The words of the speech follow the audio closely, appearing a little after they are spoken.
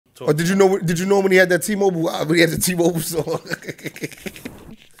Or did you know? Did you know when he had that T-Mobile? When he had the T-Mobile song.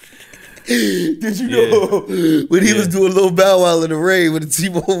 Did you know when he was doing Lil Bow Wow in the rain when the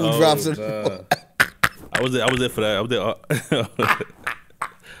T-Mobile drops? I was there for that. I was there.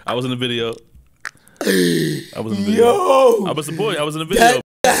 I was in the video. I was in the video. Yo, I was supporting. I was in the video.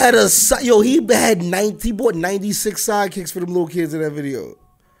 That had he had 90. He bought 96 sidekicks for them little kids in that video.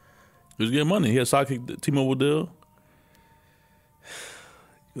 He was getting money. He had a sidekick T-Mobile deal.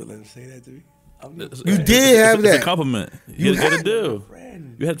 You let him say that to me? You did have that. It's a compliment. You had a deal.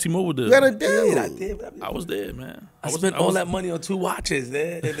 You had a T-Mobile deal. You had a deal. Yeah, I did. I was there, man. I spent all that money on 2 watches,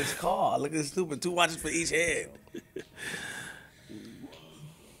 man, in this car. Look at this stupid 2 watches for each head.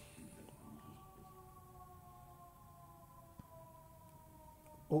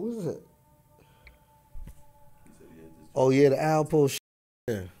 What was it? Oh yeah, the Alpo shit.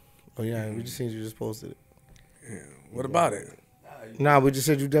 Yeah. Oh yeah, we just seen you just posted it. Yeah. What about it? Nah, we just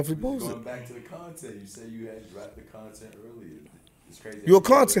said you definitely posted it. Going back to the content, you said you had dropped the content earlier. It's crazy. You're a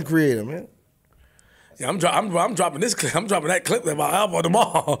content creator, man. Yeah, I'm dropping this clip. I'm dropping that clip about Alpo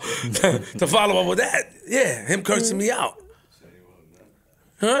tomorrow to follow up with that. Yeah, him cursing me out.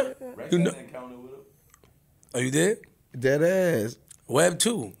 Huh? Rex You know? encounter with him? Oh, you did? Dead ass. Web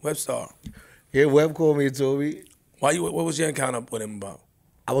 2, Webstar. Yeah, Web called me and told me. What was your encounter with him about?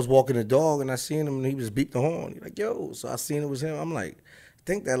 I was walking the dog and I seen him and he just beeped the horn. He like, yo. So I seen it was him. I'm like, I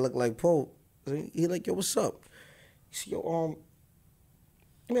think that looked like Pope. He like, yo, what's up? He said, yo,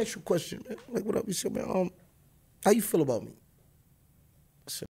 let me ask you a question, man. I'm like, what up? He said, man, how you feel about me? I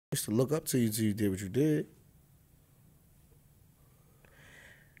said, I used to look up to you till you did what you did.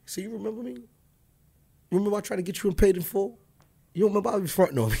 He said, you remember me? You remember I tried to get you in paid in full? You don't remember I was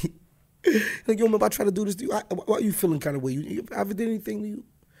fronting on me? Like, you remember I tried to do this to you? Why are you feeling kind of way? You ever did anything to you?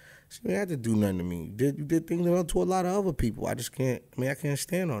 So you had to do nothing to me. You did things to a lot of other people. I just can't, I can't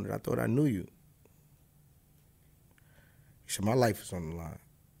stand on it. I thought I knew you. He said, my life is on the line.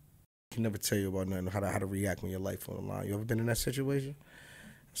 I can never tell you about nothing, how to react when your life on the line. You ever been in that situation?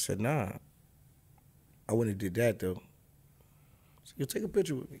 I said, nah. I wouldn't have did that, though. So you'll take a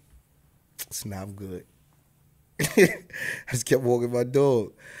picture with me. I said, nah, I'm good. I just kept walking my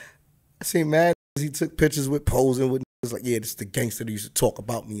dog. I seen mad he took pictures with posing with niggas like, yeah, this is the gangster that used to talk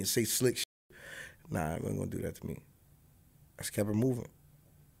about me and say slick shit. Nah, I wasn't gonna do that to me. I just kept it moving.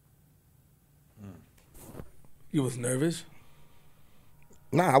 You was nervous?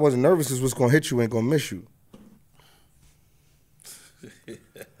 Nah, I wasn't nervous because what's gonna hit you ain't gonna miss you.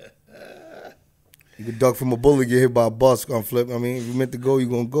 You could duck from a bullet, get hit by a bus, gonna flip. I mean, if you meant to go, you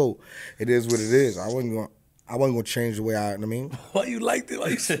gonna go. It is what it is. I wasn't gonna change the way I mean. Why you liked it? Why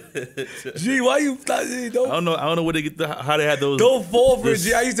you G, why you don't I don't know where they get how they had those. Don't fall for it,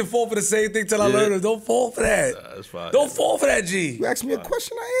 G. I used to fall for the same thing till I learned it. Don't fall for that. That's fine. Don't fall for that, G. You asked me a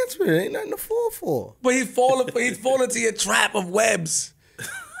question, I answered it. Ain't nothing to fall for. But he's falling into your trap of webs.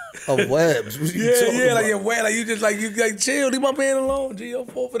 Of webs? What you talking like about? your web, like you chill, leave my man alone, G.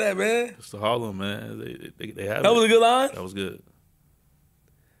 Don't fall for that, man. It's the Harlem, man. They have That was a good line? That was good.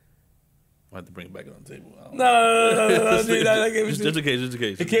 I have to bring it back on the table. No, G, just in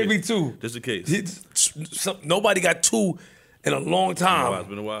case. It can't be 2. Just in case. Nobody got 2 in a long time. It's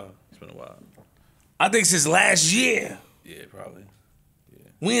been a while. I think since last year. Yeah, probably. Yeah.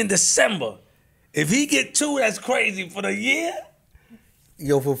 We in December. If he get 2, that's crazy for the year.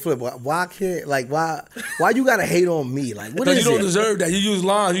 Yo, for Flip, why can't, like, why you gotta hate on me? Like, what Because is you don't it? deserve that. You use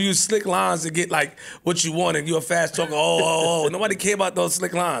lines, you use slick lines to get, like, what you want, and you're a fast talker. Oh. Nobody care about those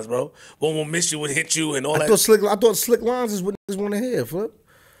slick lines, bro. One will miss you, would hit you, and all that. I thought slick lines is what niggas want to hear, Flip.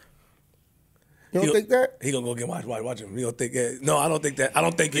 You don't think that? He gonna go get watch him. He gonna think that. No, I don't think that. I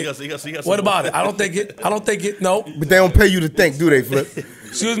don't think it. He got What about it? I don't think it. No. But they don't pay you to think, do they, Flip?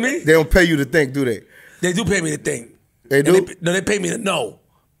 Excuse me? They don't pay you to think, do they? They do pay me to think. They do? They pay me to know.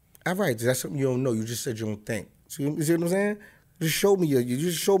 All right, that's something you don't know. You just said you don't think. See what I'm saying? You just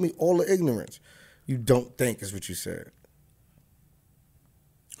showed me all the ignorance. You don't think is what you said.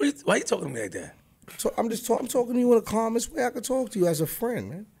 Why you talking to me like that? So I'm talking to you in the calmest way I could talk to you as a friend,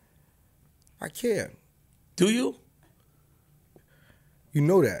 man. I care. Do you? You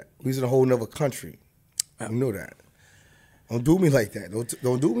know that. We's in a whole nother country. You know that. Don't do me like that.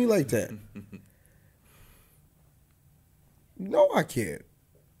 Don't do me like that. You know I care.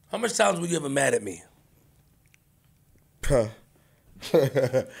 How much times were you ever mad at me? How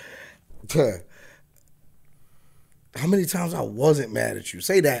many times I wasn't mad at you?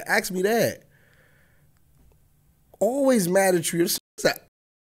 Say that. Ask me that. Always mad at you. That's that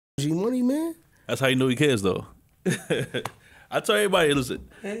G-Money, man. That's how you know he cares, though. I tell everybody, listen,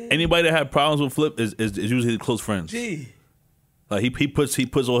 anybody that had problems with Flip is usually his close friends. Gee. Like he puts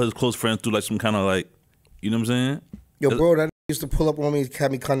all his close friends through like some kind of like, you know what I'm saying? Yo, bro, that used to pull up on me, have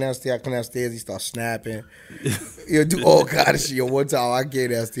me come downstairs. I come downstairs, he start snapping. Yo, do all kind of shit. Yo, one time I came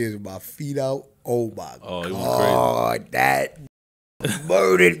downstairs with my feet out. Oh my God, that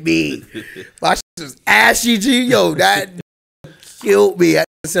murdered me. My shit was ashy, G. Yo, that killed me. I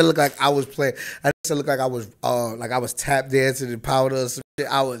said look like I was playing. I said look like I was tap dancing in powder or some shit.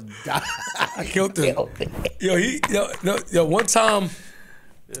 I was dying. I killed him. Yo, one time,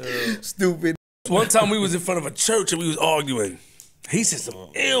 stupid. One time we was in front of a church and we was arguing. He said some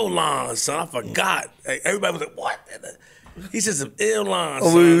ill lines, son. I forgot. Like, everybody was like, what? He said some ill lines,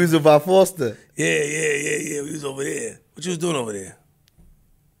 son. Oh, we was about Foster. Yeah. We was over there. What you was doing over there?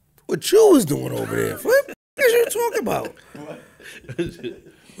 What you was doing over there? What you talking about?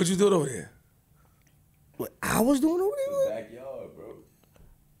 What you doing over there? What I was doing over there? Backyard, bro.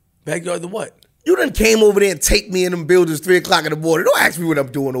 Backyard the what? You done came over there and taped me in them buildings 3 o'clock in the morning. Don't ask me what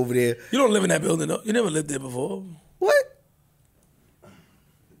I'm doing over there. You don't live in that building, though. You never lived there before. What? The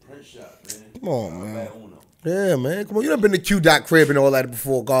print shop, man. Come on, man. Yeah, man. Come on. You done been to Q-Dot crib and all that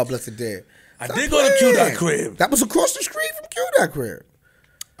before. God bless the dead. I did go to Q-Dot crib. That was across the street from Q-Dot crib.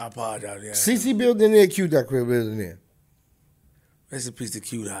 I apologize, yeah. CC building there, Q-Dot crib building there. Rest in peace to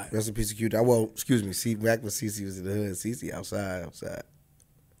Q-Dot. Rest in peace to Q-Dot. Well, excuse me. Back when CC was in the hood. CC outside.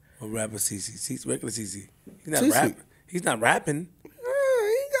 What rapper CC? Regular CC. He's not rapping. He's not rapping. He got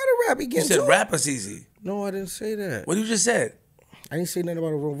to rap again. You said rapper CC. No, I didn't say that. What you just said? I didn't say nothing about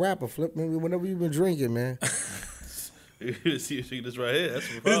a real rapper, Flip. Maybe whenever you've been drinking, man. See this right here.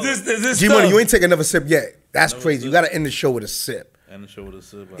 That's is this G-Money, you ain't taking another sip yet. That's crazy. You got to end the show with a sip. End the show with a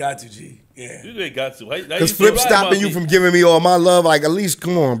sip. Got to, G. Yeah. You ain't got to. Because Flip's stopping you from giving me all my love. Like, at least,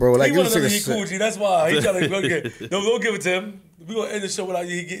 come on, bro. Like, he give us a he cool, sip. G. That's why. He trying to go get. No, don't give it to him. We going to end the show without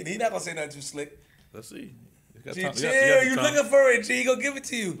you getting. He not going to say nothing too slick. Let's see. G, chill. You looking for it, G. He going to give it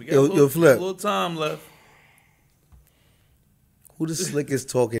to you. We got Yo, Flip. A little time left. Who the slickest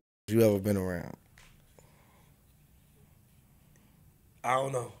talking you ever been around? I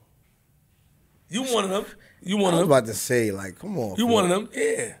don't know. You one of them. You one I of was them. about to say, like, come on. You Flip. one of them.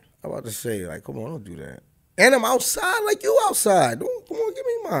 Yeah. I'm about to say, like, come on, don't do that. And I'm outside like you outside. Don't, come on, give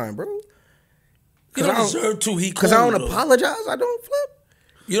me mine, bro. You don't deserve to. He cool. Because I don't apologize. I don't, Flip.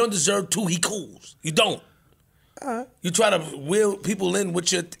 You don't deserve to. He cools. You don't. You try to wheel people in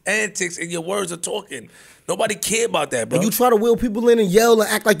with your antics and your words of talking. Nobody care about that, bro. And you try to wheel people in and yell and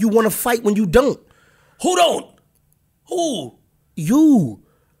act like you want to fight when you don't. Who don't? Who? You.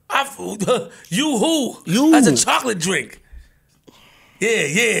 You who? You. That's a chocolate drink.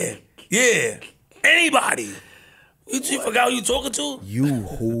 Yeah. Anybody. You forgot who you talking to? You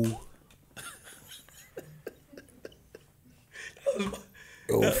who?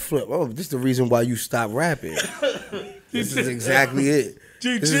 Yo, Flip. Oh, this is the reason why you stopped rapping. This is exactly it.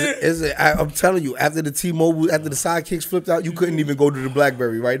 I'm telling you, after the Tmobile, after the sidekicks flipped out, you couldn't even go to the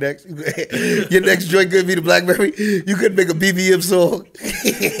BlackBerry right next. Your next joint couldn't be the BlackBerry. You couldn't make a BBM song.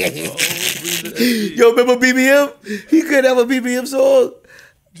 Yo, remember BBM? He couldn't have a BBM song.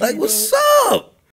 Like, what's up?